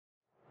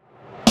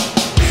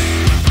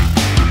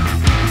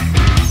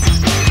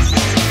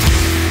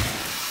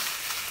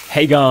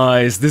Hey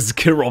guys, this is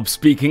Killrob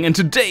speaking, and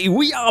today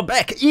we are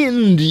back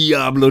in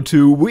Diablo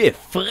 2 with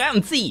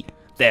Franzi,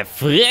 the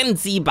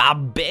Frenzy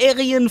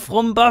Barbarian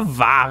from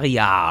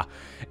Bavaria.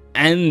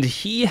 And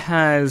he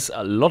has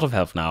a lot of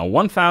health now,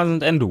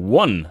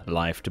 1001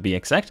 life to be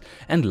exact.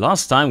 And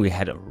last time we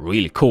had a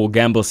really cool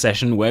gamble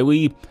session where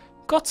we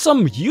got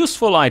some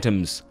useful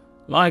items,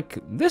 like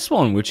this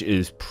one, which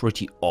is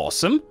pretty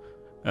awesome.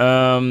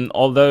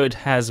 Although it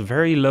has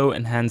very low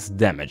enhanced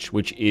damage,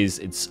 which is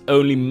its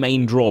only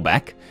main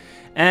drawback.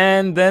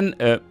 And then,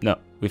 no,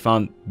 we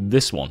found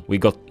this one. We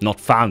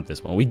found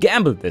this one. We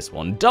gambled this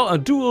one.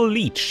 Dual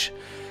Leech.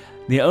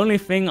 The only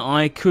thing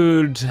I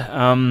could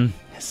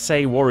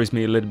say worries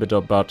me a little bit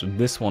about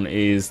this one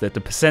is that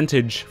the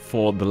percentage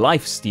for the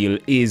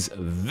lifesteal is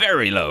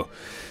very low.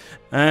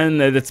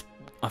 And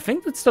I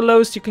think that's the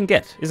lowest you can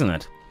get, isn't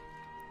it?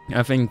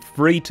 I think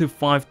 3 to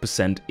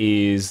 5%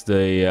 is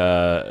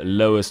the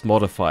lowest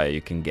modifier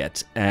you can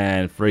get,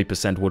 and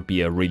 3% would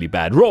be a really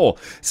bad roll.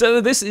 So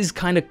this is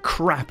kind of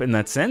crap in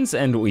that sense,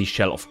 and we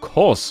shall of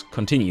course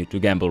continue to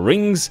gamble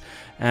rings,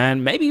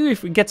 and maybe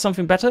if we get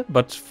something better,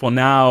 but for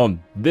now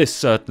this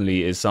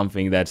certainly is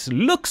something that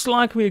looks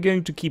like we're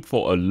going to keep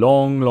for a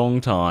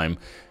long time.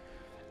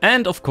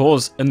 And of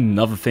course,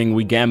 another thing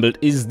we gambled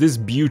is this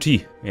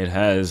beauty. It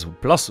has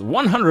plus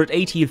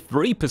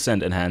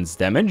 183% enhanced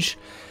damage.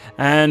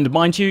 And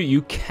mind you,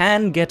 you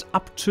can get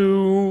up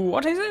to,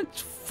 what is it,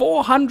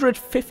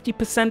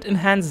 450%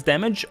 enhanced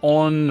damage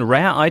on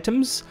rare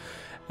items,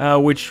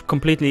 which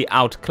completely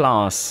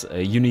outclass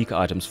unique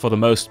items for the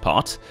most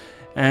part.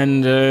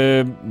 And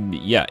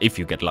yeah, if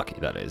you get lucky,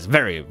 that is.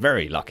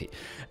 Very lucky.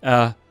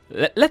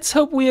 Let's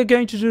hope we are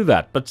going to do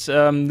that, but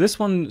this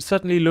one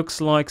certainly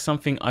looks like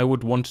something I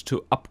would want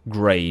to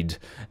upgrade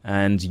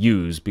and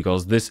use,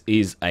 because this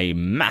is a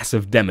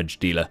massive damage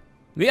dealer.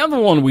 The other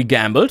one we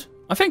gambled,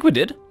 I think we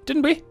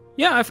didn't we?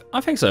 Yeah,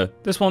 I think so.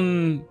 This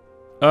one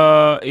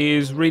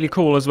is really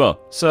cool as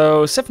well.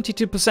 So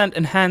 72%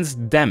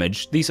 enhanced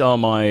damage. These are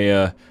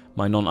my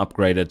my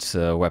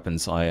non-upgraded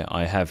weapons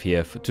I have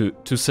here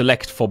to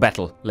select for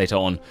battle later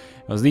on.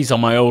 Because these are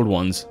my old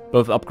ones,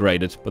 both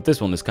upgraded, but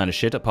this one is kind of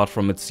shit apart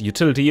from its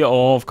utility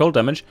of cold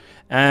damage.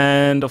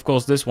 And of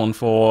course this one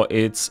for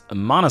its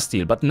mana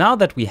steal. But now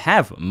that we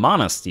have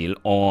mana steal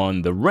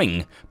on the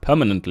ring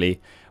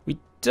permanently, we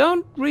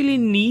don't really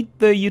need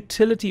the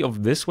utility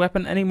of this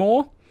weapon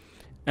anymore.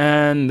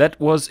 And that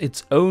was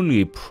its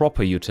only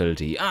proper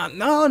utility.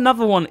 No,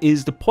 another one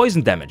is the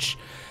poison damage,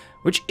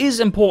 which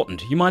is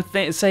important. You might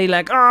say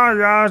like, oh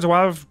yeah,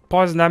 12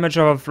 poison damage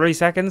over 3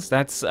 seconds.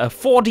 That's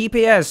 4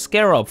 DPS,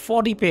 scare up,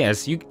 4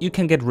 DPS. You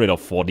can get rid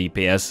of 4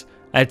 DPS.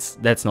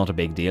 That's not a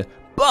big deal.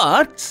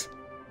 But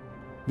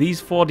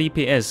these 4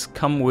 DPS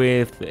come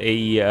with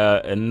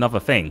another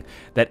thing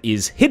that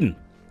is hidden.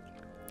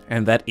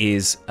 And that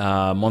is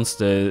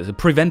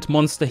prevent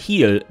monster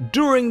heal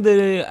during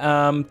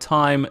the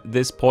time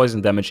this poison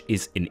damage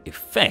is in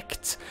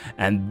effect.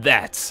 And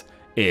that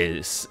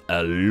is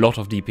a lot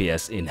of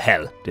DPS in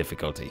hell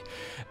difficulty.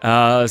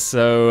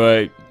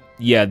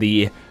 Yeah,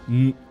 the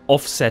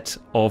offset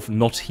of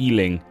not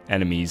healing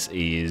enemies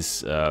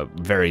is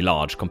very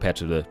large compared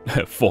to the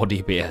 4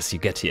 DPS you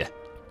get here.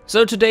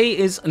 So today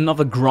is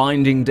another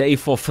grinding day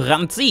for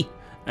Franzi.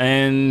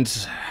 And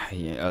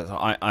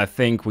yeah, I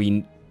think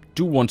we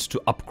do want to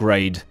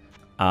upgrade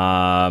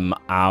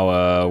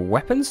our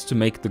weapons to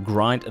make the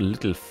grind a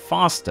little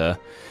faster,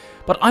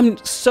 but I'm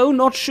so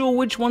not sure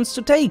which ones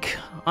to take.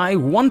 I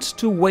want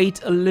to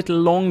wait a little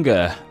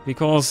longer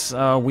because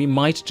we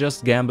might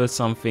just gamble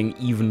something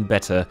even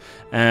better.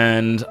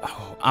 And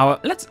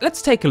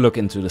let's take a look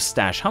into the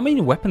stash. How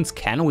many weapons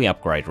can we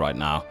upgrade right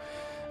now?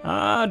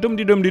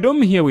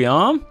 Dum-de-dum-de-dum, here we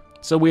are.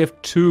 So we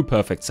have 2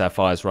 perfect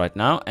sapphires right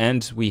now,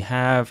 and we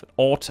have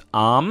Aut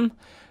Arm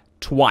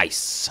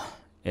twice.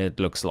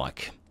 It looks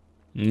like.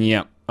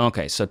 Yeah,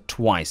 okay, so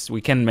twice. We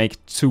can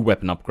make 2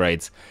 weapon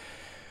upgrades.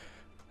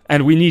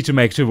 And we need to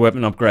make 2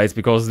 weapon upgrades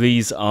because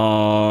these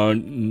are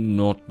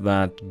not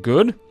that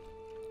good.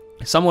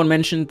 Someone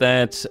mentioned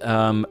that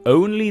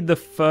only the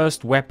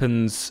first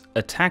weapon's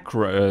attack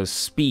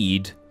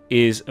speed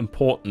is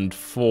important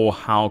for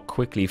how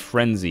quickly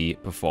Frenzy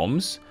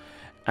performs.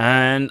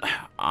 And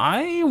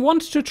I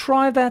want to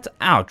try that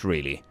out,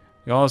 really.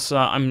 Because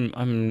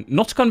I'm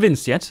not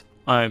convinced yet.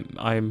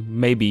 I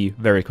may be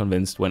very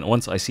convinced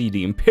once I see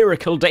the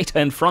empirical data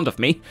in front of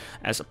me.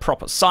 As a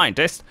proper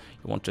scientist,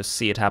 you want to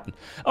see it happen.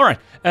 All right,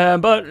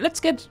 but let's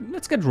get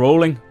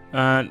rolling.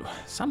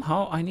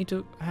 Somehow I need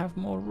to have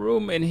more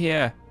room in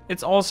here.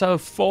 It's also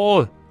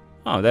full.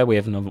 Oh, there we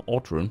have another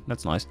Aut rune.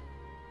 That's nice.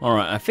 All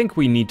right, I think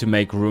we need to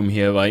make room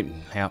here by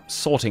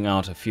sorting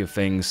out a few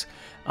things.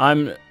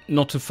 I'm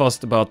not too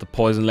fussed about the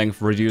poison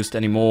length reduced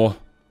anymore.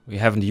 We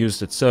haven't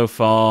used it so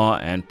far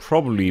and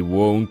probably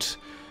won't.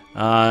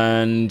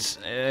 And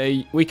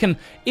we can,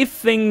 if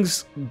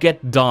things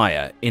get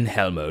dire in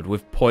hell mode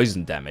with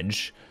poison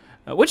damage,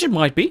 which it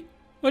might be,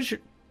 which is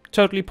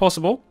totally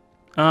possible,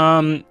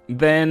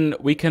 then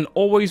we can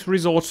always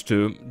resort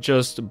to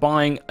just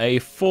buying a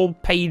full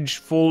page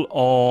full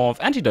of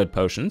antidote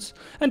potions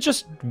and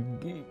just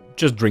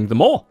drink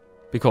them all,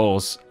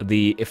 because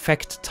the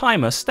effect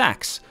timer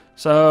stacks.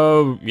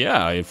 So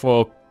yeah,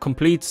 for a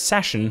complete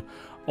session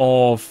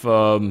of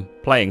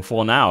playing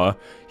for an hour,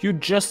 you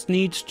just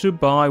need to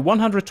buy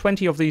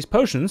 120 of these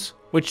potions,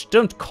 which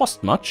don't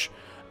cost much,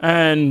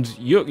 and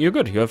you're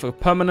good. You have a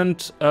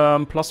permanent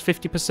plus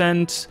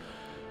 50%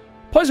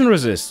 poison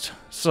resist.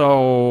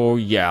 So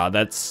yeah,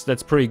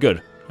 that's pretty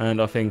good,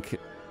 and I think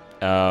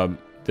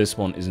this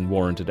one isn't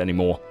warranted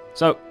anymore.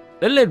 So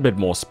a little bit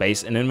more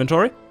space in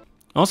inventory.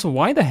 Also,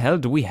 why the hell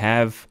do we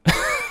have...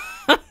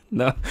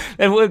 No,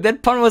 that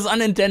pun was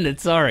unintended,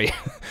 sorry.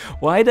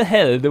 Why the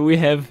hell do we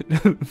have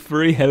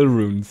 3 hell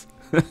runes?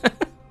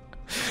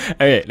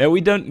 Okay, now we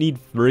don't need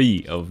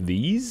 3 of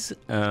these.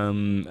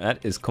 That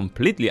is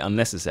completely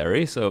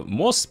unnecessary, so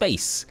more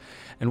space.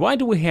 And why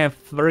do we have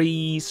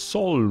 3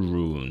 soul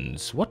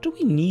runes? What do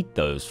we need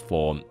those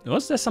for?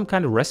 Was there some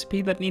kind of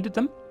recipe that needed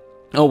them?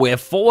 Oh, we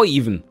have 4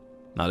 even.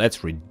 Now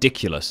that's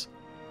ridiculous.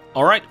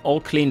 Alright,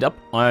 all cleaned up.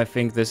 I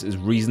think this is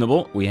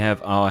reasonable. We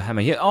have our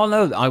hammer here. Oh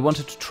no, I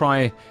wanted to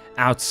try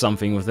out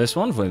something with this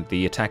one, with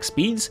the attack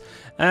speeds.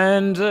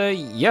 And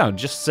yeah,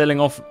 just selling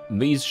off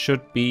these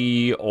should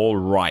be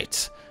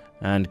alright.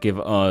 And give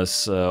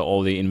us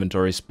all the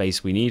inventory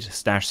space we need,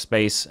 stash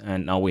space.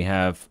 And now we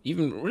have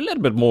even a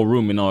little bit more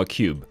room in our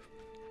cube.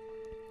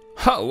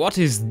 Oh, what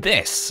is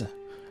this?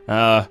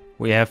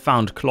 We have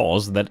found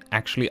claws that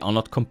actually are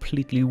not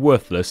completely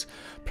worthless.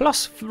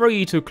 Plus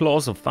 3 to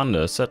Claws of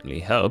Thunder certainly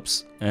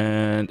helps.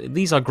 And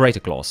these are greater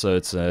claws, so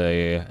it's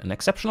an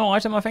exceptional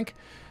item, I think.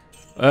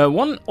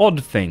 One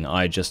odd thing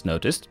I just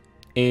noticed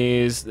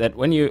is that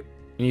when you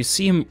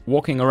see him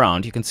walking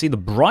around, you can see the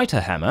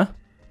brighter hammer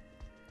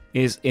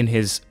is in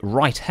his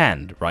right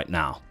hand right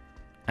now.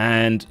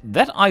 And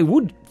that, I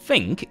would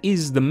think,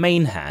 is the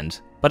main hand,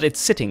 but it's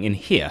sitting in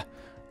here.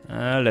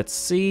 Let's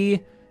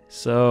see.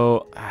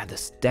 So,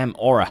 this damn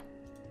aura.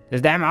 This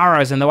damn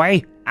aura is in the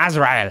way.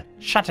 Azrael,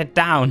 shut it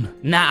down,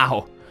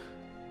 now.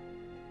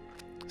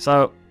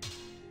 So,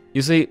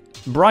 you see,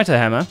 brighter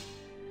hammer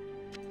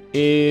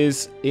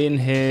is in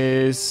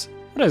his...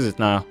 What is it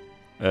now?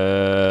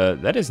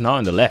 That is now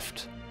in the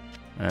left.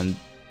 And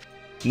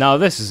now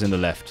this is in the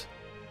left.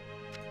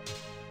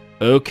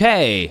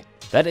 Okay,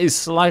 that is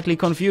slightly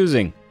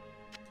confusing.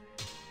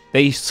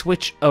 They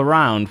switch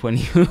around when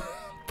you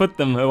put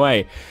them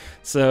away.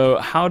 So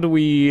how do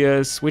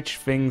we switch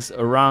things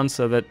around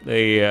so that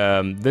they,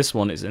 this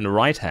one is in the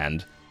right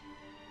hand?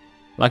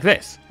 Like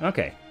this.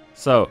 Okay.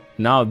 So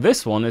now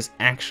this one is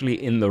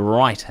actually in the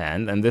right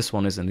hand and this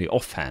one is in the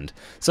off hand.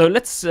 So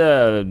let's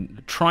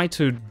try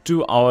to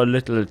do our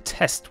little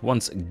test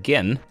once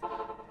again.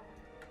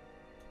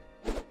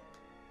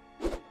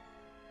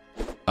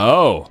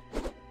 Oh.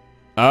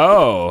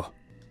 Oh.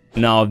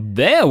 Now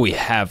there we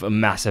have a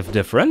massive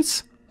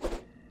difference.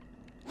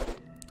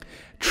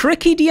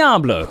 Tricky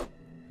Diablo.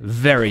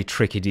 Very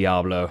tricky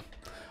Diablo.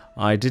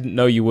 I didn't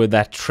know you were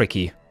that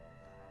tricky.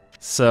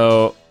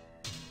 So,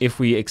 if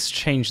we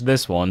exchange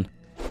this one...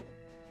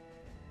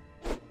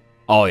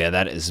 Oh yeah,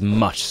 that is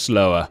much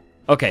slower.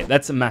 Okay,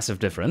 that's a massive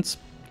difference.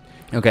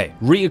 Okay,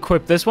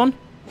 re-equip this one.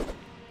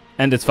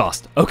 And it's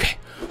fast. Okay.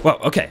 Well,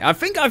 okay, I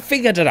think I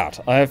figured it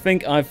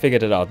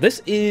out.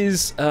 This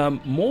is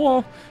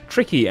more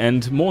tricky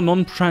and more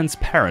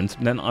non-transparent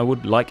than I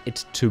would like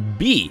it to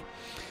be.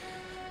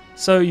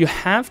 So you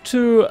have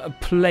to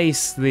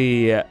place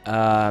the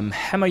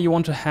hammer you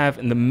want to have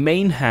in the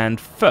main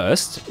hand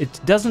first. It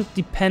doesn't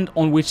depend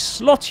on which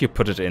slot you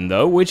put it in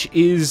though, which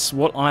is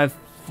what I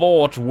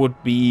thought would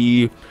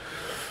be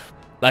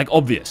like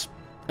obvious.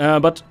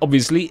 But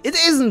obviously it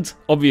isn't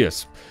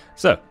obvious.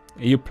 So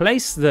you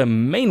place the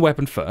main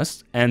weapon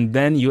first and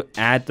then you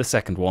add the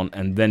second one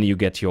and then you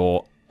get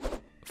your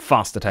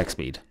fast attack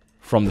speed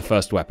from the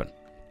first weapon.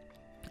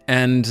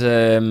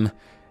 And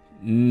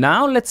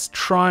now let's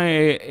try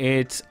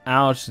it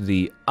out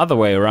the other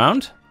way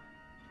around.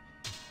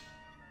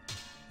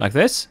 Like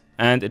this.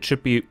 And it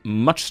should be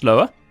much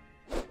slower.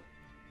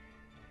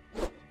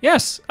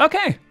 Yes,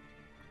 okay.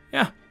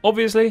 Yeah,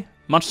 obviously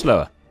much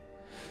slower.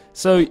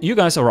 So you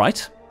guys are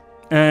right.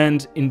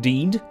 And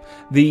indeed,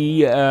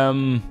 the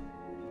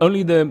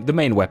only the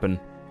main weapon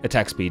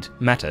attack speed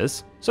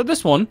matters. So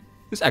this one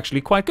is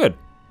actually quite good.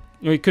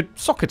 You could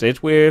socket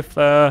it with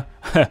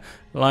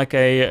like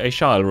a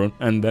Shire rune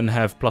and then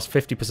have plus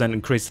 50%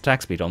 increased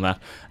attack speed on that.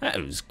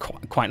 It was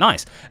quite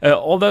nice.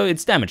 Although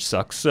its damage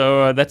sucks,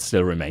 so that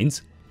still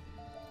remains.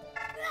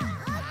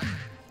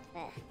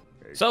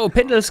 So,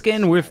 Piddle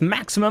Skin with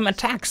maximum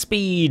attack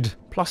speed,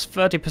 plus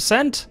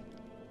 30%.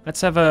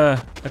 Let's have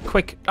a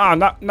quick... Oh,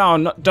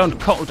 no, don't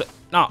cold...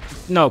 No,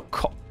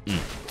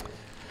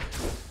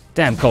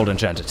 Damn, cold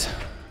enchanted.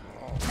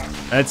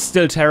 It's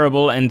still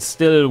terrible and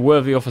still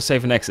worthy of a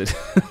save and exit.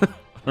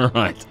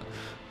 Alright.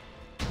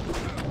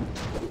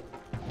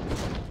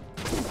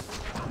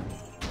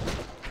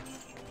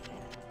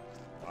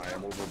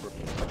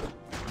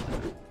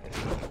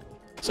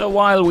 So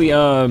while we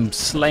are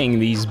slaying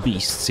these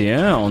beasts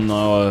here on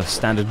our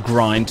standard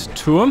grind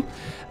tour,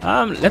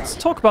 let's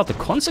talk about the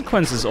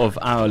consequences of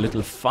our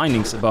little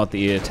findings about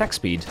the attack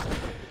speed.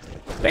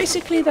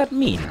 Basically that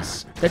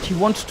means that you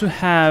want to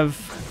have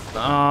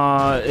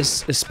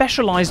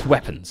specialized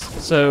weapons.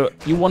 So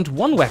you want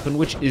one weapon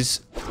which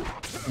is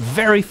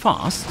very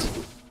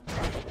fast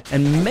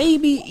and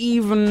maybe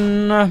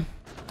even,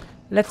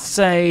 let's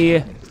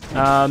say,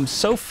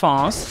 so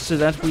fast so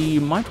that we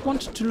might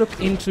want to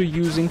look into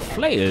using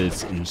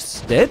flails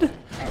instead.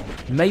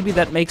 Maybe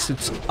that makes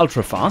it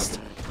ultra fast.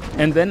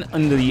 And then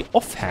on the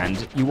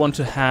offhand, you want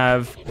to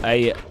have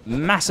a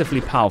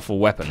massively powerful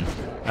weapon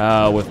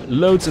with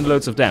loads and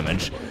loads of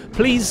damage.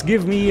 Please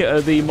give me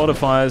the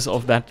modifiers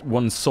of that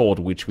one sword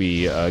which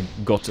we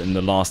got in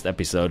the last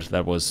episode.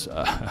 That was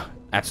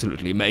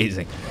absolutely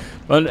amazing.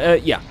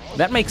 But yeah,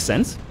 that makes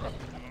sense.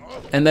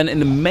 And then in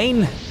the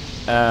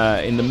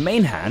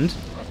main hand,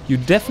 you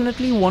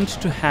definitely want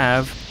to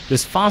have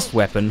this fast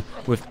weapon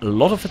with a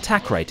lot of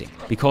attack rating,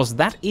 because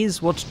that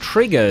is what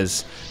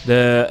triggers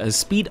the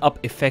speed up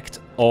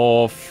effect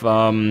of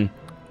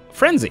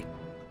Frenzy.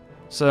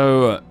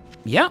 So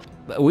yeah,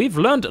 we've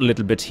learned a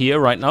little bit here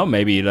right now.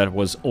 Maybe that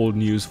was old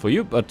news for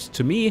you, but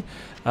to me,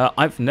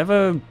 I've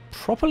never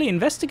properly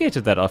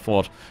investigated that, I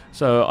thought.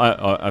 So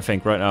I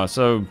think right now.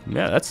 So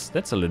yeah, that's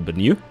a little bit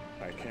new.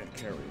 I can't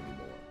carry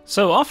anymore.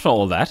 So after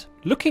all that,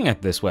 looking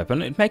at this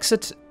weapon, it makes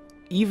it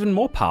even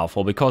more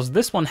powerful, because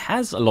this one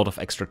has a lot of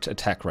extra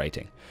attack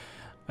rating,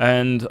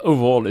 and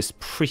overall is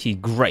pretty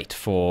great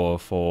for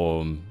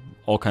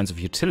all kinds of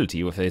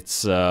utility with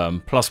its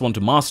 +1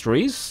 to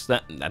masteries.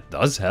 That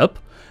does help,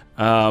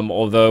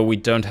 although we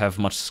don't have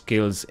much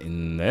skills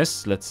in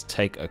this. Let's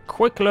take a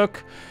quick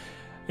look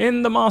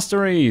in the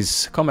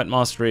masteries, combat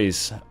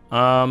masteries.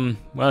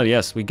 Well,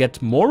 yes, we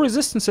get more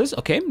resistances.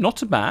 Okay, not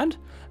too bad.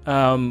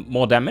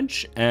 More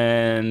damage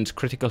and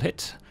critical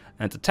hit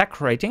and attack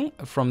rating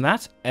from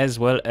that, as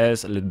well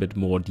as a little bit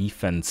more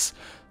defense.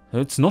 So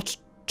it's not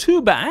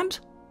too bad,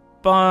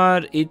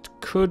 but it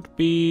could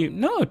be...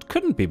 No, it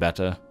couldn't be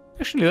better.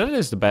 Actually, that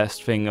is the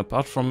best thing,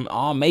 apart from...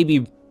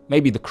 maybe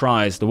the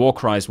cries, the war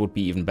cries would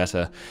be even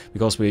better,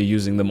 because we're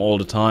using them all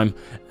the time.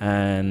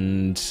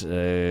 And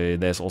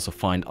there's also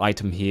find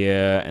item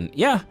here. And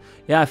yeah,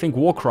 I think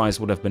war cries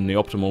would have been the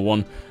optimal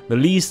one. The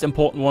least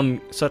important one,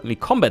 certainly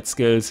combat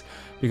skills,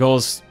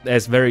 because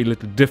there's very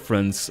little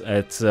difference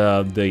at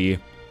the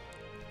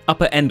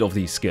upper end of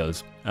these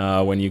skills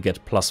when you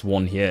get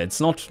 +1 here. It's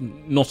not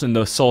in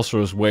the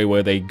sorcerer's way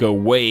where they go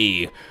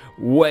way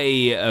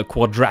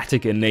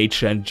quadratic in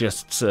nature and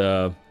just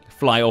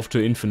fly off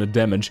to infinite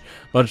damage,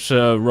 but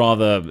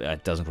rather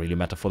it doesn't really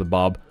matter for the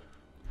barb.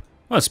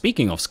 Well,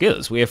 speaking of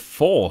skills, we have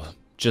 4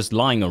 just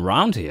lying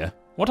around here.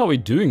 What are we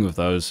doing with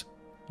those?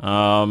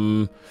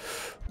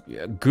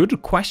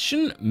 Good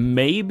question.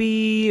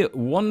 Maybe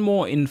one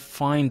more in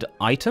find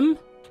item.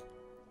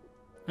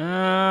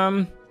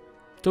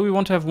 Do we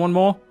want to have one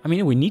more? I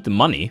mean, we need the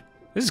money.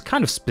 This is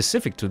kind of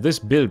specific to this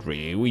build,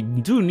 really. We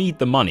do need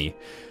the money.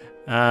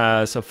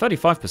 So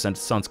 35%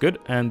 sounds good.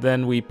 And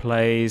then we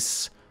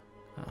place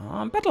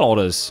battle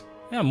orders.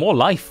 Yeah, more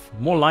life.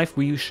 More life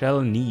we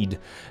shall need.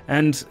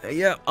 And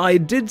yeah, I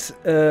did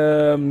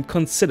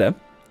consider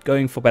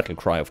going for battle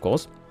cry, of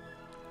course.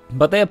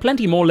 But there are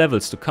plenty more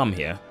levels to come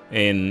here,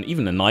 in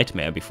even a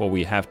nightmare, before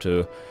we have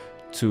to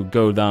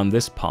go down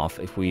this path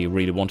if we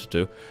really wanted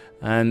to.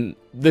 And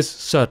this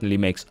certainly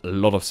makes a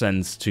lot of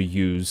sense to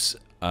use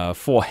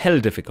for hell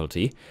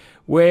difficulty,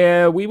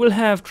 where we will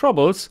have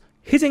troubles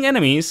hitting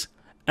enemies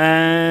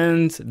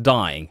and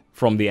dying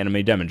from the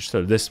enemy damage.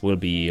 So this will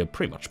be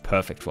pretty much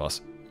perfect for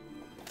us.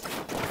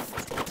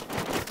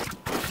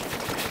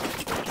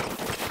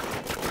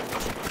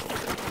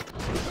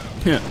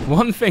 Yeah,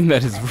 one thing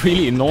that is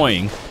really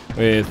annoying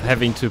with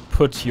having to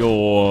put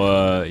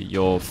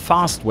your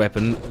fast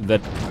weapon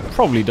that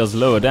probably does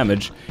lower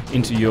damage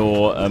into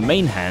your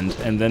main hand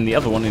and then the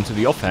other one into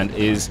the offhand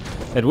is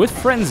that with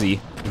Frenzy,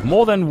 with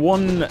more than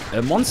one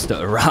monster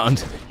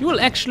around, you will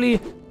actually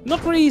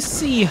not really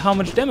see how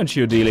much damage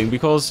you're dealing,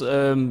 because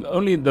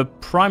only the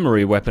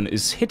primary weapon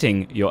is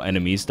hitting your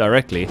enemies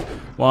directly,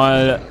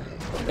 while,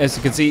 as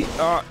you can see,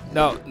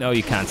 no,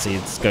 you can't see,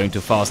 it's going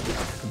too fast,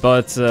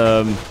 but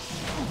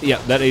yeah,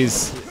 that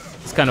is...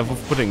 It's kind of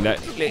off-putting. That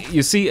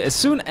you see, as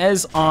soon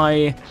as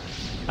I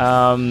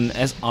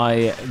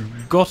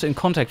got in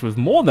contact with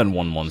more than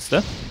one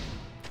monster,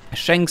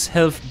 Shank's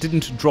health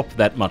didn't drop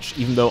that much,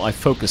 even though I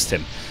focused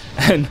him,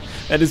 and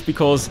that is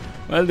because,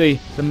 well, the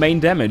main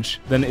damage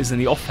then is in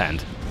the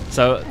offhand.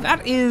 So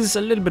that is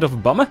a little bit of a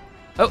bummer.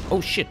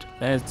 Oh shit!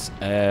 That's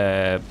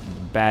a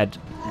bad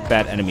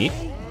enemy.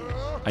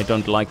 I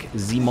don't like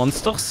the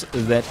monsters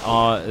that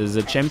are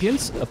the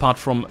champions, apart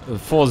from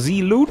for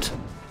the loot.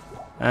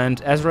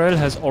 And Azrael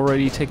has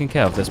already taken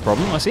care of this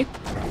problem, I see.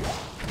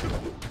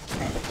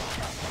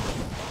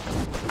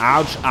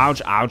 Ouch,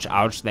 ouch, ouch,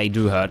 ouch. They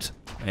do hurt.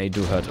 They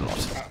do hurt a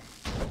lot.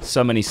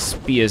 So many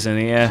spears in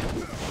the air.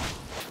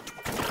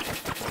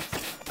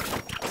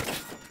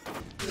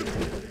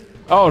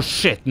 Oh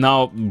shit,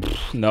 now...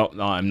 No,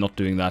 I'm not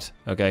doing that.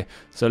 Okay,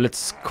 so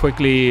let's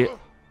quickly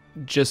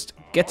just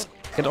get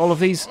all of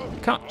these.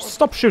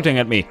 Stop shooting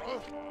at me.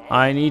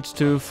 I need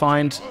to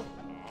find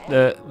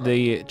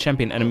the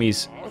champion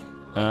enemies.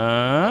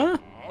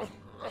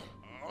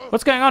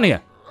 What's going on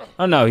here?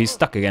 Oh no, he's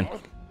stuck again.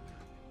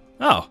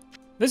 Oh,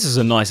 this is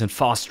a nice and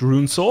fast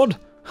rune sword.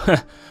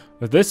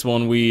 With this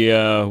one, we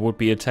would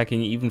be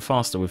attacking even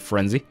faster with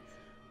Frenzy.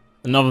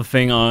 Another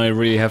thing I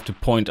really have to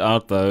point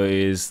out, though,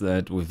 is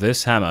that with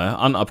this hammer,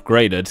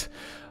 unupgraded,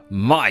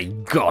 my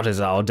god is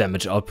our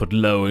damage output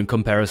low in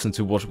comparison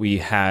to what we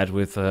had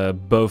with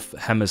both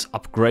hammers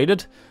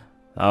upgraded.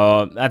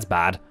 That's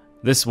bad.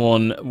 This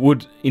one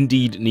would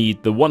indeed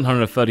need the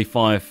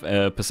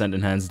 135%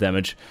 enhanced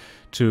damage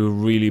to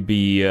really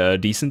be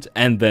decent,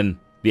 and then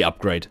the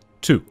upgrade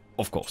too,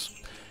 of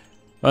course.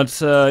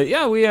 But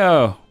yeah, we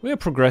are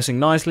progressing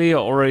nicely.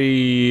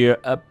 Already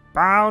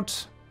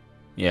about,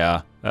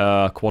 yeah,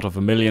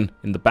 $250,000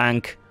 in the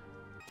bank.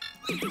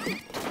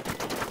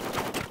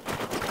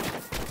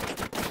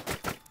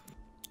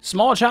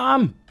 Small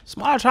charm,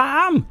 small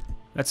charm.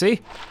 Let's see.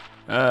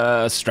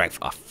 Strength.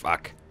 Oh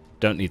fuck,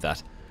 don't need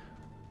that.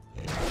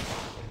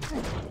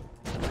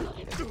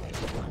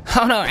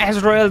 Oh no,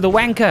 Azrael the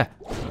wanker.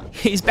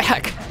 He's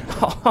back.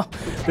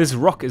 This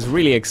rock is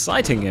really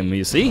exciting him,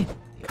 you see.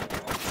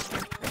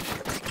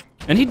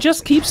 And he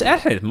just keeps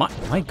at it.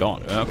 My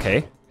god,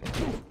 okay.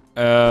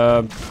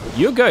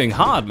 You're going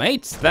hard,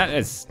 mate. That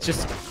is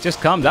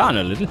just calm down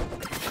a little.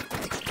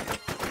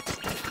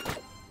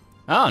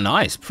 Oh,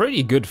 nice.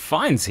 Pretty good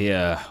finds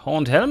here.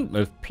 Horned Helm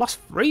with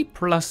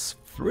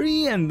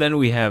 +3/+3. And then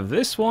we have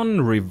this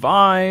one,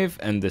 Revive,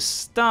 and the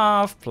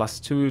staff,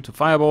 +2 to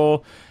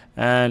Fireball.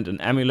 And an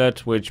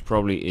amulet, which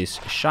probably is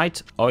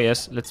shite. Oh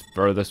yes, let's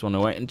throw this one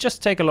away and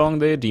just take along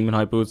the Demon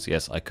High Boots.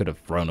 Yes, I could have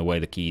thrown away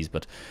the keys,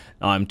 but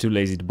I'm too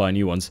lazy to buy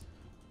new ones.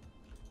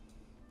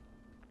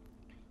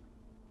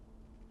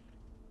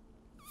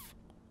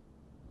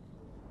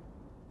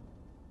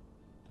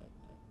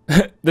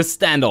 The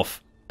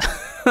standoff.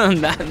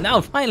 Now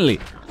finally.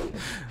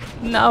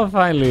 Now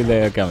finally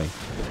they are coming.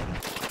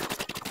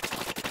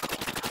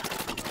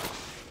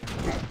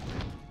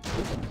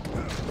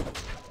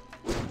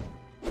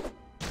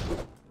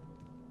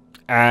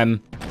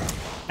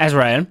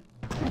 Azrael,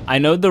 I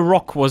know the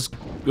rock was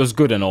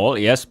good and all,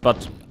 yes,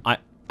 but I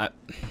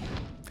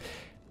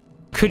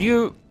could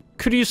you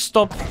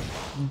stop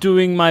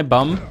doing my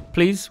bum,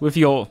 please, with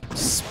your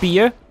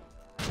spear?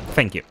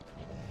 Thank you.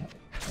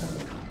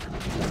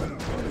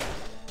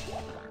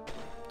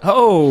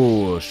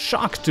 Oh,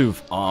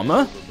 Sharktooth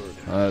armor.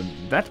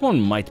 That one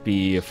might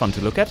be fun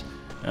to look at.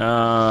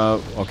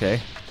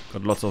 Okay,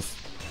 got lots of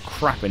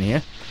crap in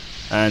here.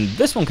 And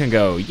this one can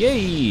go,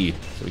 yay!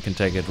 So we can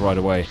take it right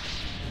away.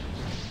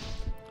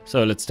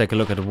 So let's take a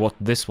look at what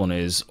this one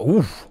is.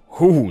 Ooh,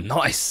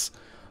 nice!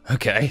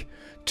 Okay,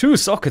 2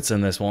 sockets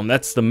in this one.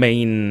 That's the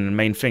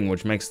main thing,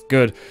 which makes it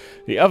good.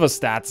 The other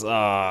stats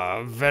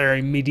are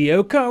very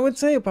mediocre, I would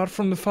say, apart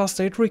from the fast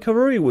state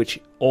recovery, which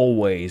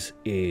always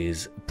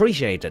is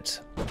appreciated.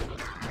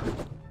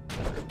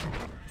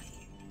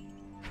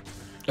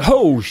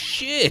 Oh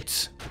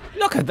shit!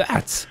 Look at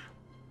that!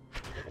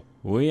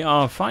 We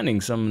are finding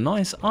some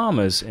nice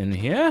armors in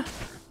here.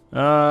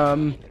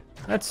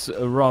 That's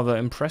rather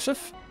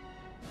impressive.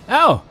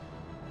 Oh,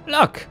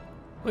 look!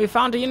 We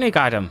found a unique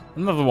item.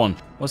 Another one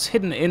was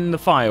hidden in the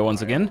fire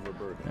once again.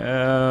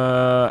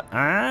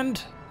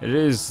 And it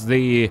is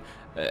the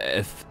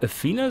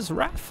Athena's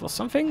Wrath or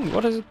something?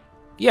 What is it?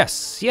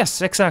 Yes,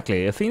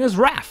 exactly. Athena's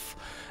Wrath.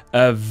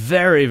 A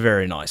very,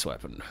 very nice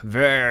weapon.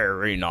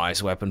 Very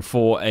nice weapon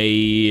for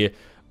a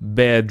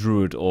bear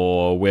druid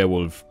or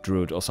werewolf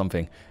druid or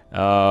something.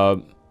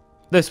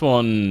 This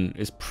one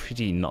is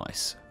pretty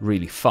nice,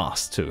 really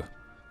fast too.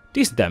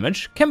 Decent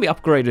damage, can be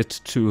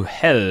upgraded to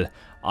Hell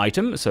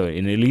item, so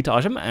an elite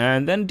item,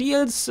 and then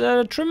deals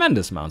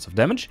tremendous amounts of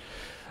damage.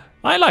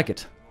 I like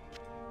it.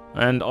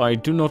 And I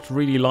do not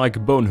really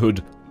like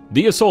Bonehood,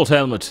 the Assault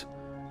Helmet,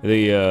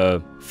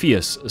 the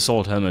fierce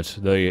Assault Helmet,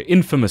 the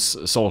infamous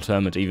Assault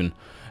Helmet even.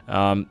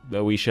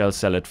 We shall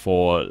sell it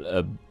for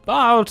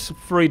about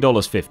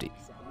 $3.50.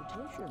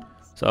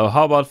 So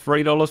how about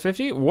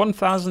 $3.50?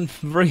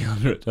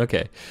 1,300.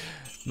 Okay.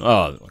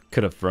 Oh,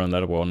 could have thrown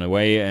that one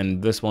away.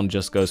 And this one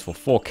just goes for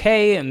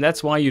 4K. And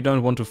that's why you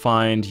don't want to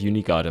find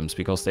unique items,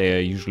 because they are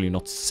usually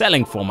not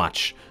selling for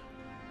much.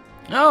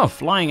 Oh,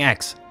 Flying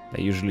Axe.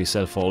 They usually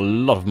sell for a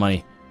lot of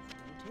money.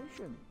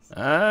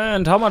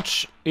 And how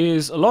much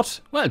is a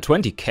lot? Well,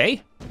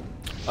 20K.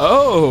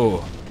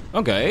 Oh,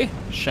 okay.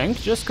 Shank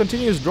just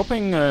continues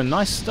dropping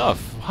nice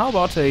stuff. How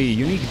about a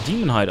unique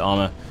Demon Hide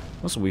armor?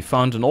 Also, we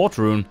found an Ort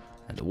rune.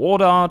 And a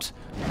Ward Art,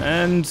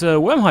 and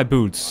Wormhide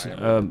Boots.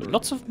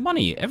 Lots of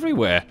money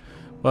everywhere.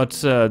 But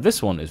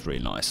this one is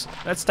really nice.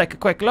 Let's take a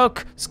quick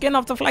look. Skin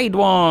of the Flayed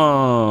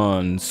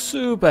One.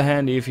 Super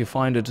handy if you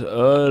find it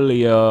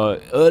early-ish.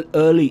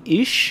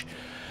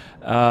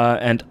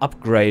 And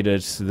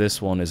upgraded.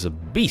 This one is a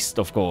beast,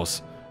 of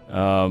course.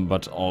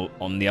 But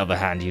on the other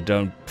hand, you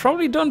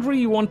probably don't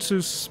really want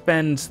to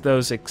spend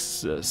those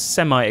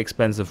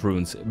semi-expensive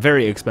runes.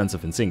 Very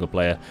expensive in single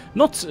player,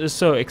 not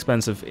so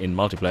expensive in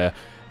multiplayer,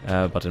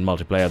 but in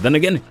multiplayer. Then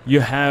again,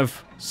 you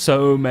have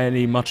so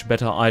many much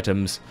better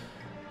items,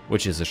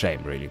 which is a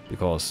shame, really,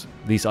 because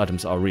these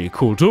items are really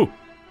cool too.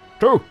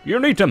 You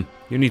need them.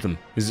 You need them.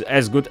 It's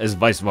as good as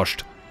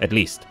Weißwurst, at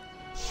least.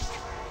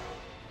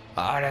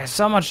 There's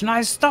so much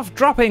nice stuff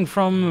dropping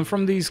from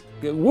these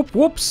whoop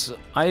whoops.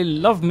 I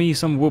love me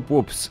some whoop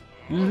whoops.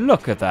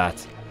 Look at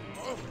that.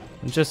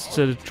 Just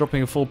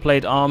dropping a full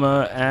plate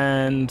armor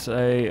and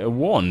a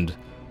wand.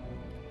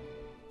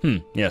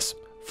 Yes.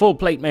 Full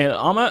plate mail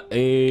armor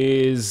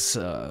is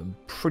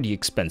pretty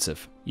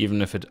expensive,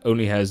 even if it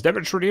only has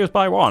damage reduced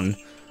by 1.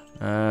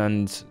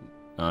 And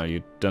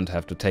you don't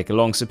have to take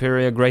along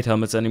superior great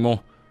helmets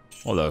anymore.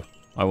 Although,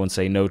 I won't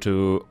say no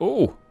to...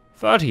 Oh,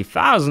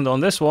 30,000 on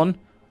this one.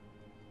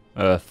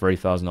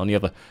 3,000 on the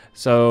other.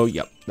 So,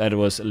 yeah, that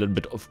was a little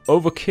bit of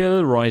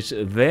overkill right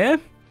there.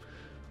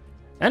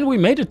 And we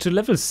made it to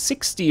level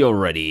 60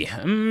 already.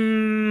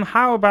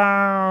 How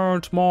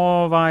about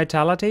more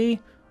vitality?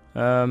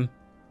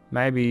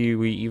 Maybe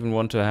we even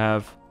want to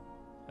have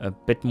a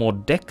bit more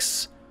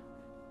dex.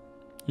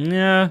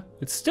 Yeah,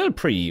 it's still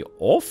pretty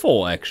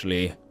awful,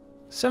 actually.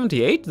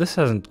 78? This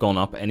hasn't gone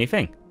up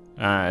anything.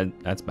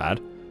 That's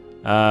bad.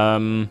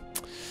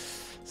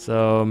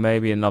 So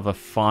maybe another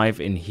 5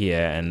 in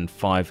here and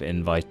 5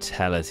 in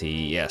vitality.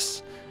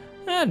 Yes.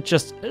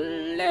 Just a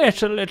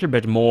little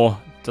bit more.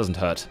 Doesn't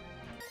hurt.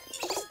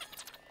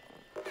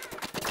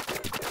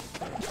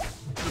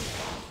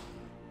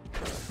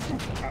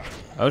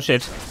 Oh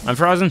shit, I'm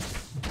frozen.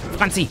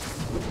 Franzi!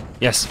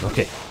 Yes,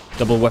 okay.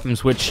 Double weapon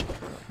switch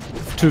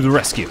to the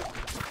rescue.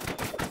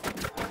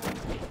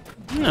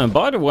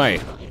 By the way,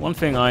 one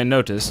thing I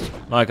noticed,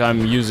 like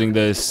I'm using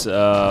this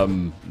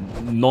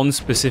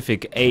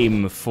non-specific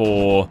aim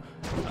for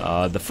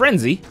the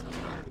frenzy,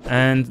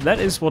 and that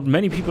is what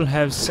many people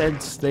have said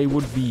they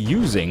would be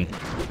using.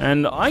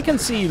 And I can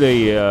see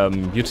the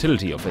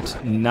utility of it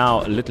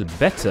now a little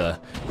better,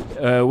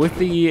 with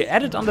the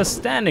added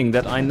understanding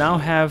that I now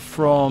have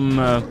from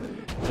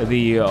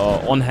the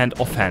on-hand,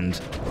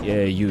 off-hand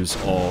use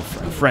of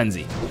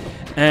frenzy.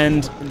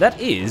 And that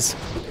is,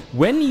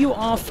 when you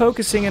are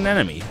focusing an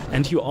enemy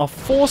and you are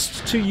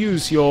forced to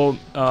use your,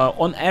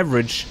 on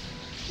average,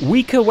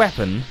 weaker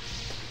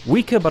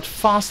but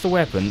faster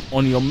weapon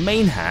on your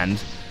main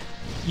hand,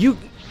 you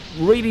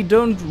really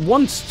don't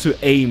want to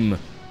aim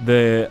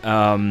the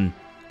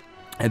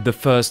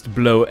first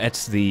blow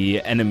at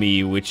the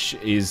enemy, which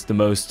is the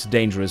most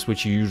dangerous,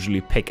 which you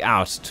usually pick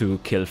out to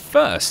kill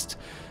first.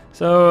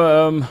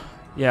 So,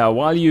 yeah,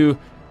 while you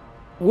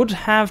would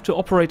have to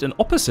operate an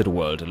opposite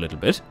world a little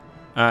bit,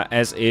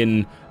 as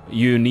in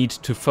you need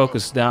to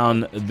focus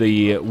down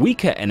the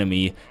weaker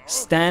enemy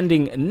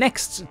standing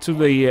next to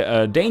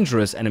the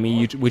dangerous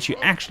enemy which you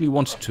actually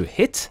want to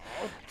hit.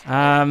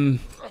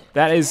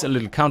 That is a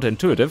little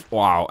counterintuitive.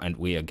 Wow, and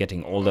we are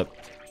getting all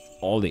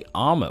the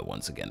armor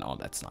once again. Oh,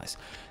 that's nice.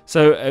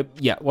 So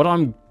yeah, what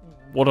I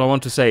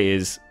want to say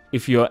is,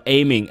 if you're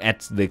aiming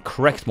at the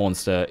correct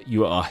monster,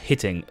 you are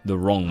hitting the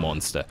wrong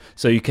monster.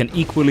 So you can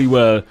equally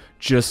well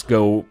just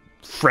go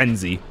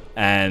frenzy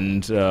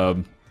and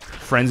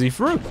frenzy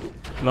through,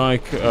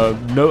 like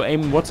no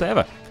aim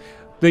whatsoever.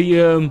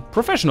 The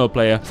professional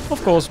player,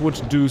 of course,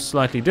 would do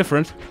slightly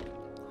different.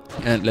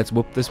 And let's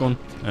whoop this one.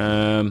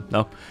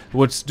 No,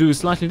 would do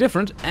slightly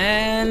different,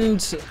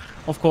 and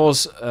of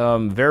course,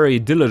 very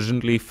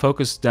diligently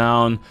focus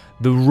down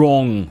the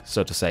wrong,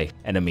 so to say,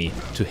 enemy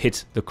to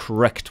hit the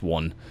correct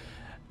one.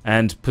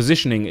 And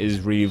positioning is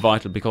really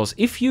vital, because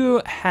if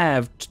you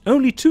have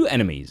only 2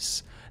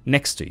 enemies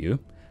next to you,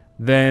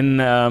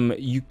 then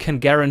you can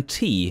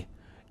guarantee,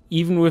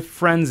 even with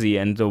frenzy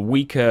and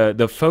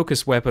the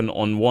focus weapon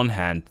on one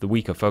hand, the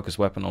weaker focus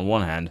weapon on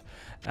one hand,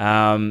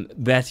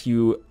 that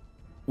you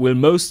will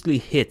mostly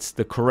hit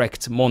the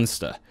correct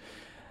monster.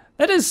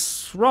 That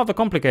is rather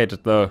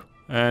complicated though,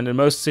 and in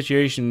most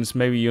situations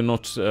maybe you're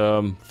not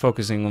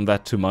focusing on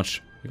that too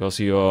much, because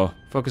you're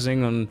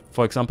focusing on,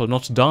 for example,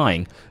 not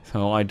dying.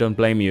 So I don't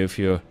blame you if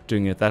you're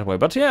doing it that way.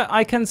 But yeah,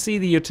 I can see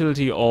the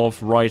utility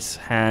of right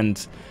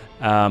hand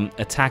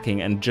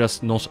attacking and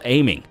just not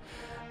aiming,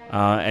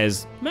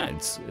 as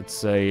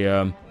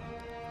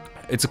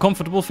it's a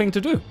comfortable thing to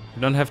do.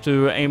 You don't have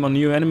to aim on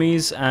new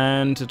enemies,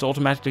 and it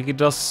automatically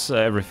does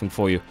everything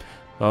for you.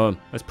 So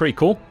that's pretty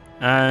cool,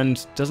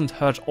 and doesn't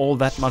hurt all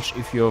that much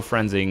if you're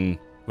frenzying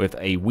with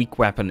a weak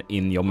weapon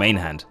in your main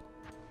hand.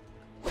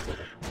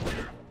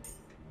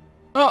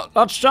 Oh,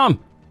 large charm!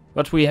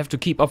 But we have to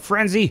keep up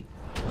frenzy.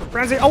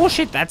 Frenzy! Oh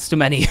shit, that's too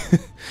many.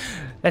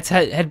 Let's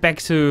head back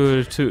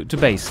to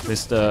base,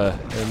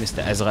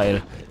 Mr.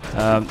 Azrael.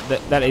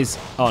 That is...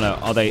 Oh no,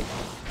 are they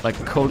like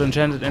cold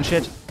enchanted and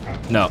shit?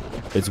 No,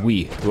 it's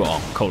we who are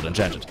cold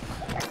enchanted.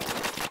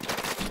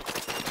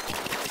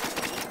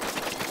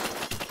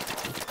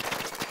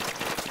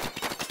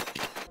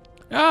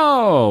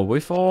 Oh,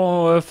 we've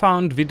all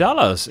found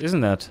Vidalas,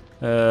 isn't it?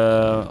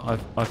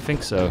 I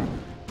think so.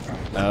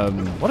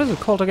 What is it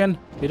called again?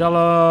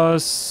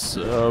 Vidala's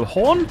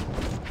horn?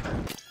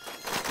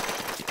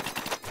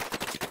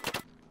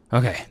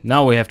 Okay,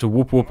 now we have to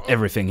whoop whoop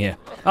everything here.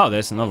 Oh,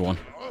 there's another one.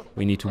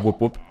 We need to whoop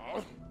whoop.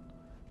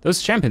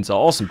 Those champions are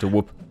awesome to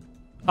whoop.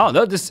 Oh,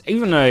 there's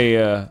even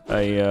a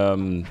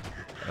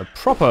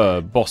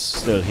proper boss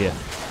still here.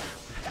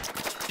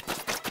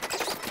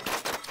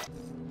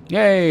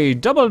 Yay,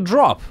 double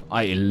drop.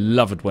 I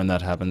love it when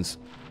that happens.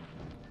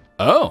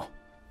 Oh.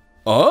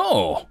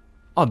 Oh.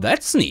 Oh,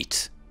 that's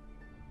neat.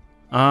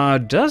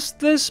 Does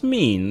this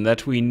mean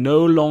that we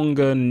no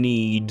longer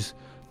need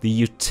the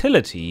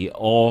utility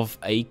of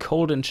a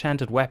cold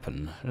enchanted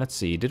weapon? Let's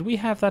see, did we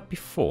have that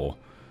before?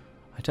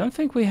 I don't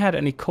think we had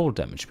any cold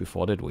damage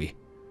before, did we?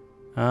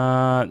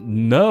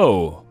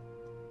 No.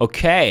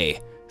 Okay,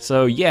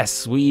 so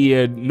yes,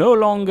 we no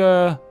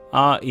longer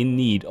are in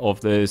need of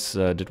this.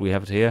 Did we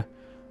have it here?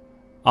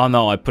 Oh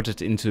no, I put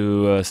it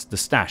into the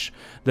stash.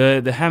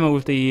 The hammer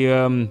with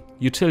the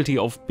utility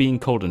of being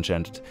cold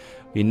enchanted.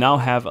 We now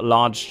have a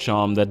large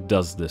charm that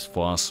does this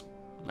for us.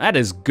 That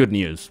is good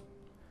news.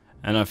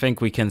 And I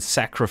think we can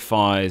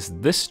sacrifice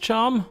this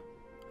charm,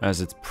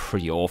 as it's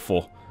pretty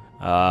awful.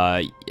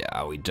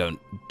 Yeah, we don't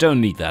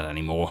need that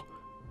anymore.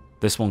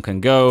 This one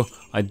can go.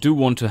 I do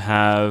want to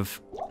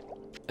have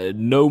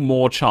no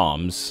more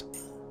charms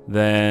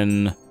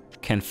than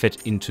can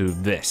fit into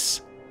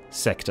this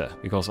sector,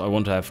 because I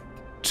want to have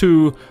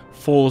 2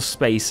 full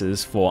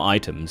spaces for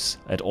items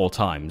at all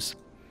times.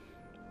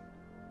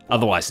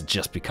 Otherwise it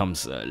just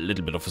becomes a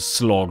little bit of a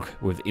slog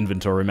with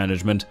inventory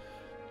management.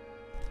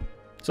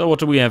 So what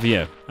do we have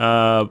here?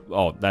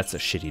 Oh, that's a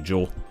shitty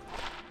jewel.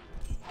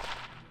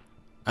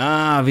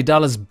 Ah,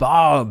 Vidala's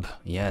barb.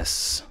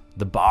 Yes,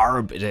 the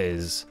barb it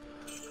is.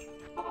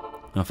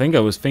 I think I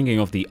was thinking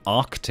of the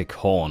Arctic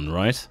horn,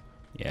 right?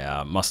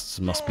 Yeah,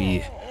 must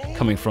be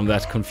coming from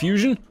that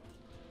confusion.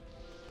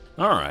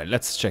 Alright,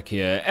 let's check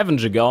here.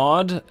 Avenger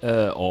Guard,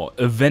 or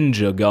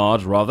Avenger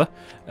Guard, rather.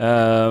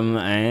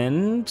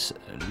 And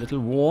a little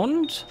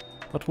wand.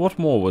 But what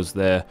more was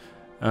there?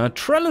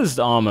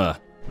 Trellised armor.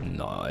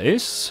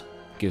 Nice.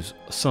 Gives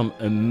some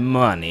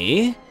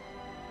money.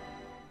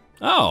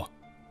 Oh,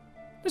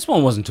 this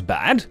one wasn't too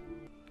bad.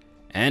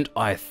 And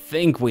I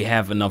think we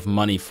have enough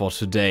money for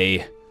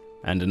today.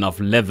 And enough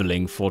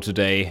leveling for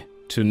today.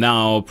 To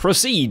now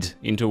proceed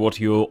into what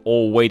you're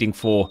all waiting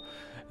for.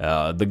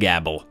 The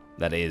Gabble.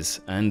 That is,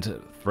 and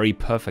 3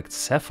 perfect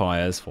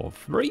sapphires for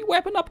 3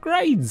 weapon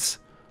upgrades.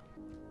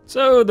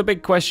 So the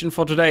big question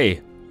for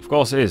today, of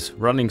course, is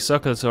running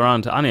circles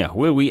around Anya.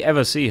 Will we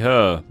ever see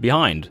her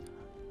behind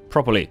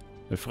properly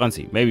with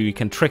Franzi? Maybe we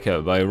can trick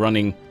her by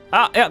running.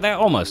 Ah, yeah, they're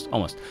almost.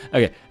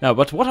 Okay, now,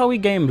 but what are we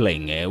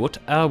gambling? What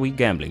are we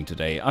gambling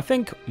today? I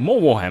think more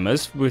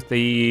Warhammers with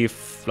the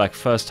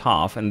first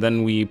half, and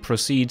then we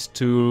proceed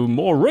to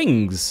more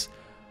rings.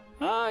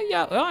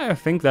 Yeah, I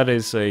think that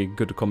is a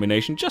good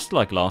combination, just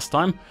like last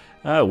time.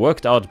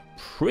 Worked out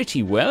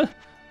pretty well,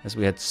 as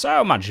we had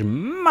so much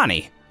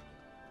money.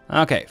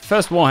 Okay,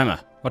 first Warhammer.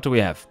 What do we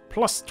have?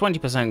 Plus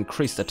 20%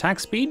 increased attack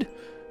speed.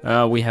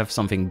 We have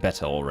something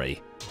better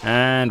already.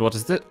 And what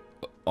is this?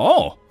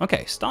 Oh,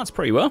 okay, starts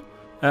pretty well.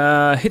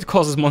 Hit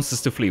causes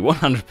monsters to flee,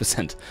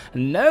 100%.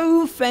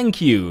 No thank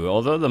you,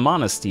 although the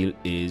mana steal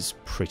is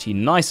pretty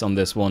nice on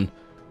this one.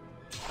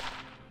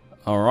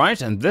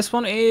 Alright, and this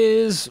one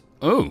is...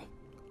 oh.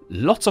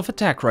 Lots of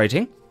attack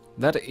rating,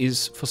 that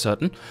is for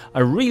certain. I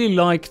really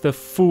like the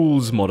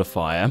Fool's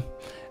modifier.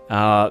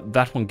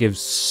 That one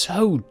gives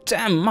so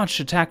damn much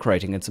attack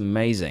rating, it's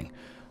amazing.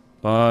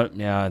 But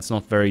yeah, it's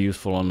not very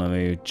useful on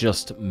a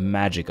just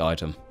magic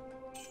item.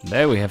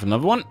 There we have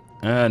another one.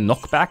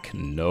 Knockback,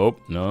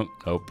 nope.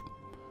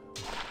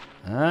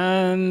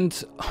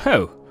 And,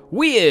 oh,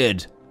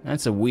 weird.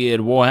 That's a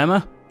weird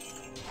Warhammer.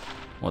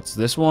 What's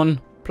this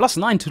one? Plus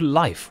 9 to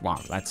life.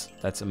 Wow,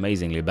 that's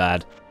amazingly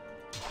bad.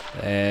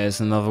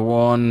 There's another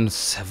one,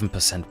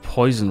 7%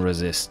 poison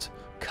resist.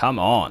 Come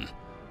on.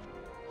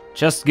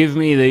 Just give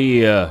me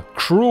the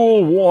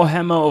cruel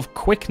Warhammer of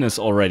quickness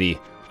already.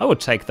 I would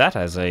take that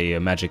as a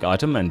magic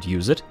item and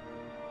use it.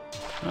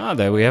 Ah,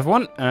 there we have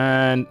one.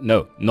 And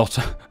no, not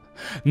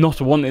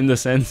one in the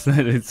sense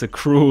that it's a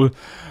cruel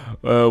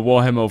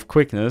Warhammer of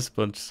quickness,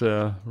 but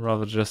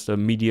rather just a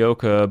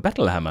mediocre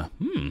battle hammer.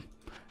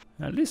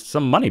 At least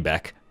some money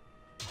back.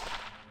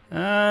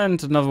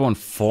 And another one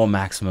for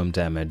maximum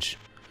damage.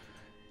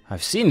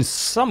 I've seen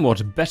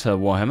somewhat better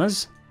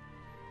Warhammers.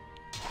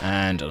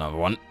 And another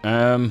one.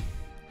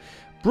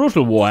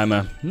 Brutal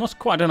Warhammer. Not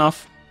quite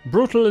enough.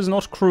 Brutal is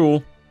not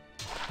cruel.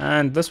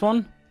 And this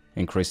one?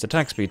 Increased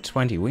attack speed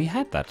 20. We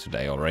had that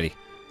today already.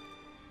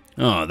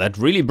 Oh, that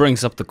really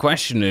brings up the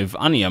question if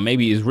Anya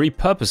maybe is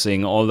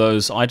repurposing all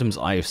those items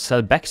I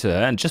sell back to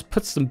her and just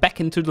puts them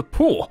back into the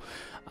pool.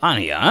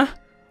 Anya,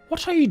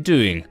 what are you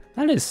doing?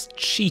 That is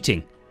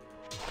cheating.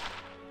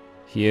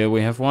 Here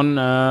we have one...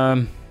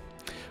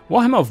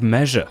 Warhammer of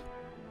Measure.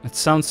 It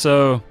sounds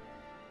so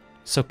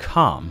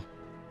calm,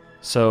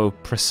 so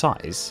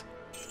precise.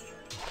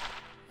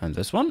 And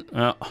this one?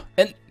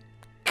 And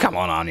come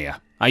on,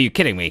 Anya. Are you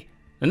kidding me?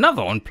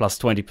 Another one plus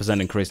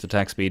 20% increased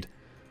attack speed.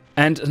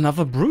 And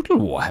another brutal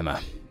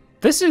warhammer.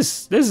 This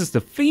is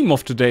the theme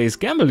of today's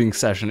gambling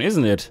session,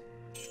 isn't it?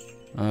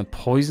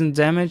 Poison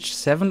damage,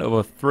 7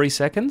 over 3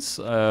 seconds.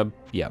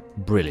 Yeah,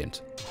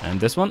 brilliant. And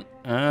this one,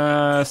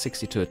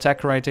 62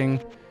 attack rating.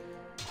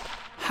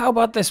 How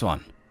about this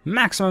one?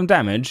 Maximum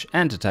damage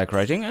and attack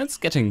rating. It's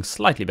getting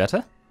slightly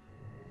better.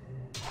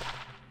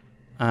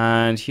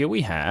 And here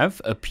we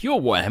have a pure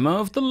warhammer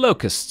of the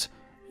Locust.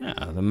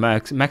 Yeah, the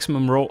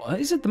maximum roll.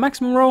 Is it the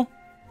maximum roll?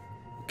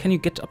 Can you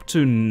get up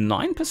to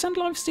 9%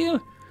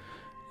 lifesteal?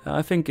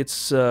 I think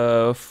it's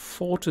 4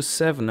 to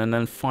 7 and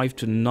then 5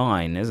 to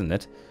 9, isn't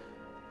it?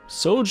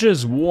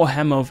 Soldier's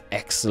Warhammer of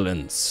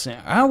Excellence.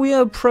 We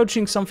are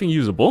approaching something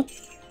usable.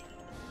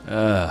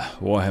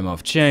 Warhammer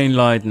of Chain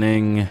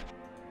Lightning.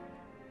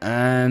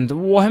 And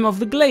Warhammer of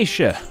the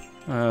Glacier.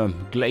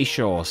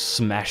 Glacier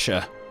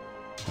Smasher.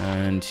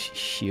 And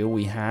here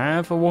we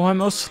have a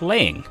Warhammer of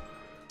Slaying.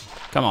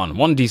 Come on,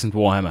 one decent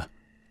Warhammer.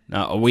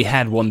 Now, we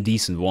had one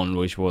decent one,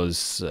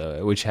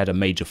 which had a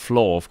major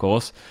flaw, of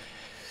course.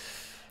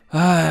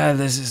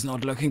 This is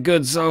not looking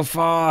good so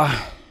far.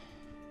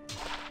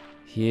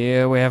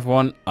 Here we have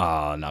one.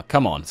 Oh, no,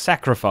 come on.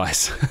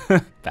 Sacrifice.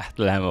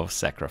 Battle Hammer of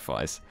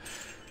Sacrifice.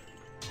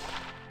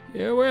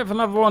 Here we have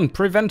another one.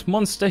 Prevent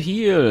Monster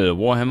Heal.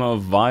 Warhammer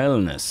of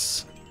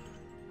Vileness.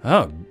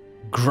 Oh,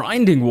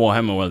 Grinding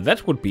Warhammer. Well,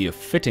 that would be a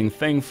fitting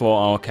thing for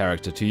our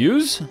character to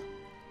use.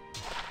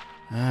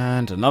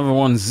 And another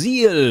one.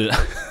 Zeal.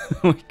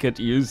 We could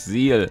use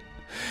Zeal.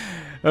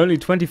 Only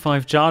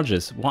 25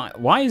 charges.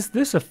 Why is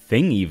this a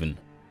thing even?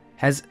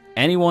 Has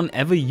anyone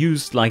ever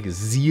used like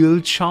Zeal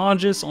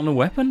charges on a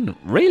weapon?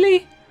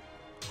 Really?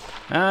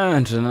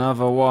 And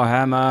another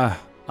Warhammer.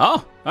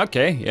 Oh,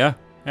 okay, yeah.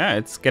 Yeah,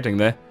 it's getting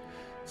there.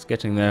 It's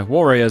getting there.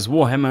 Warriors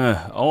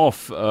Warhammer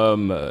of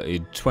a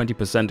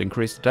 20%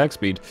 increased attack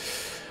speed.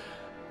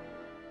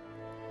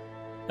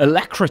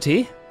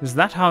 Alacrity? Is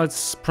that how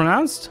it's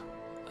pronounced?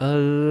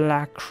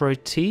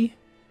 Alacrity?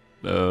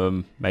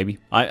 Maybe.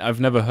 I've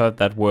never heard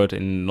that word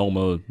in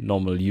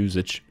normal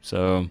usage,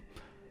 so...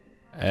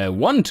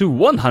 1 to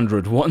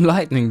 100, 1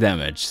 lightning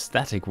damage,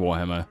 static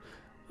Warhammer.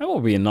 That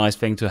would be a nice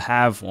thing to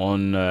have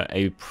on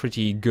a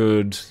pretty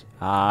good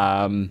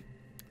rare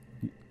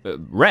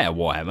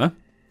Warhammer,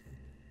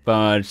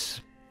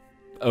 but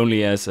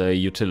only as a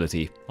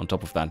utility on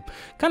top of that.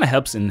 Kind of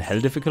helps in hell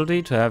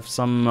difficulty to have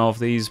some of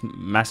these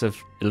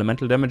massive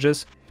elemental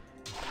damages.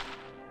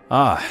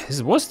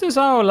 Was this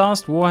our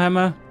last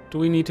Warhammer? Do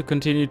we need to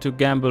continue to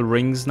gamble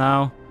rings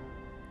now?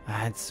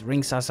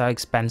 Rings are so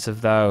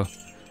expensive though.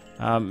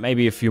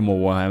 Maybe a few more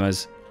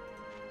Warhammers.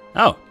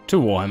 Oh, 2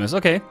 Warhammers.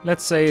 Okay,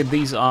 let's say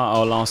these are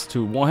our last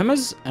 2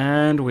 Warhammers.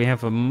 And we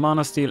have a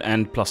Mana Steel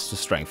and plus 2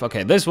 Strength.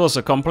 Okay, this was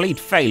a complete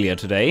failure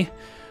today.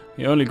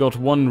 We only got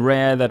 1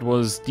 rare that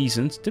was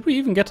decent. Did we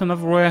even get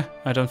another rare?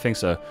 I don't think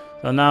so.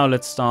 So now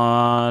let's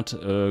start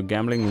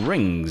gambling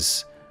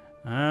rings.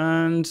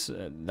 And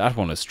that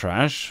one is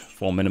trash.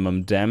 For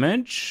minimum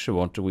damage.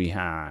 What do we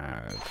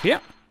have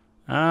here?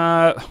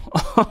 Oh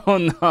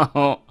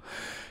no.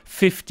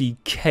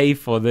 50k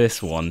for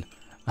this one.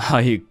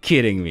 Are you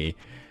kidding me?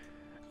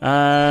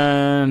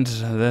 And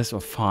there's a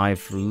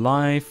 5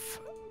 life.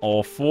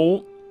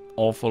 Awful.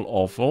 Awful,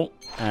 awful.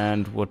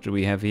 And what do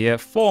we have here?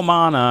 4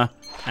 mana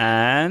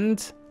and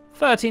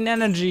 13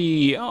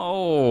 energy.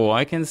 Oh,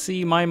 I can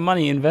see my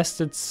money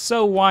invested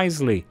so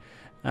wisely.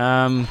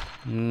 And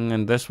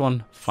this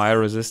one, fire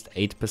resist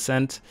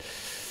 8%.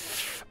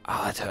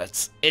 Oh, it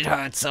hurts. It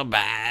hurts so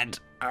bad.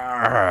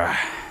 Alright.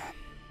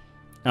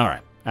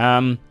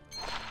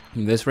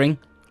 This ring,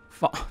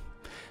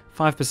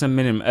 5%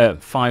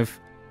 minimum,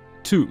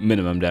 2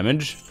 minimum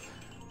damage.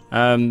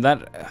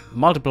 That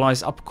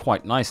multiplies up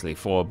quite nicely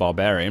for a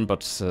Barbarian,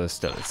 but still,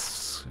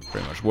 it's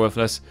pretty much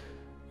worthless.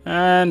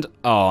 And,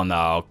 oh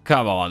no,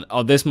 come on.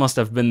 Oh, this must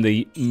have been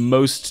the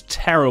most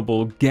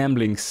terrible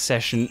gambling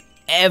session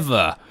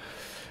ever.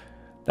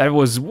 That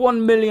was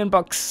 $1 million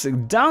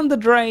down the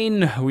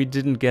drain. We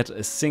didn't get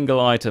a single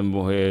item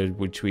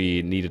which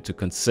we needed to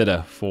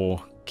consider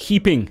for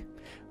keeping.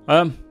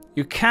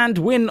 You can't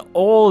win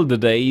all the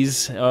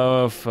days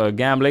of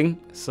gambling,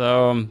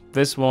 so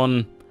this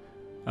one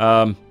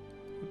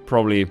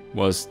probably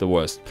was the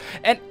worst.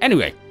 And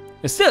anyway,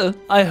 still,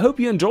 I hope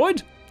you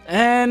enjoyed.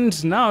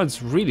 And now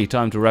it's really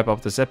time to wrap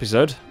up this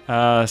episode.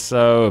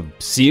 So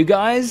see you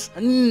guys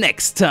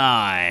next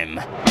time.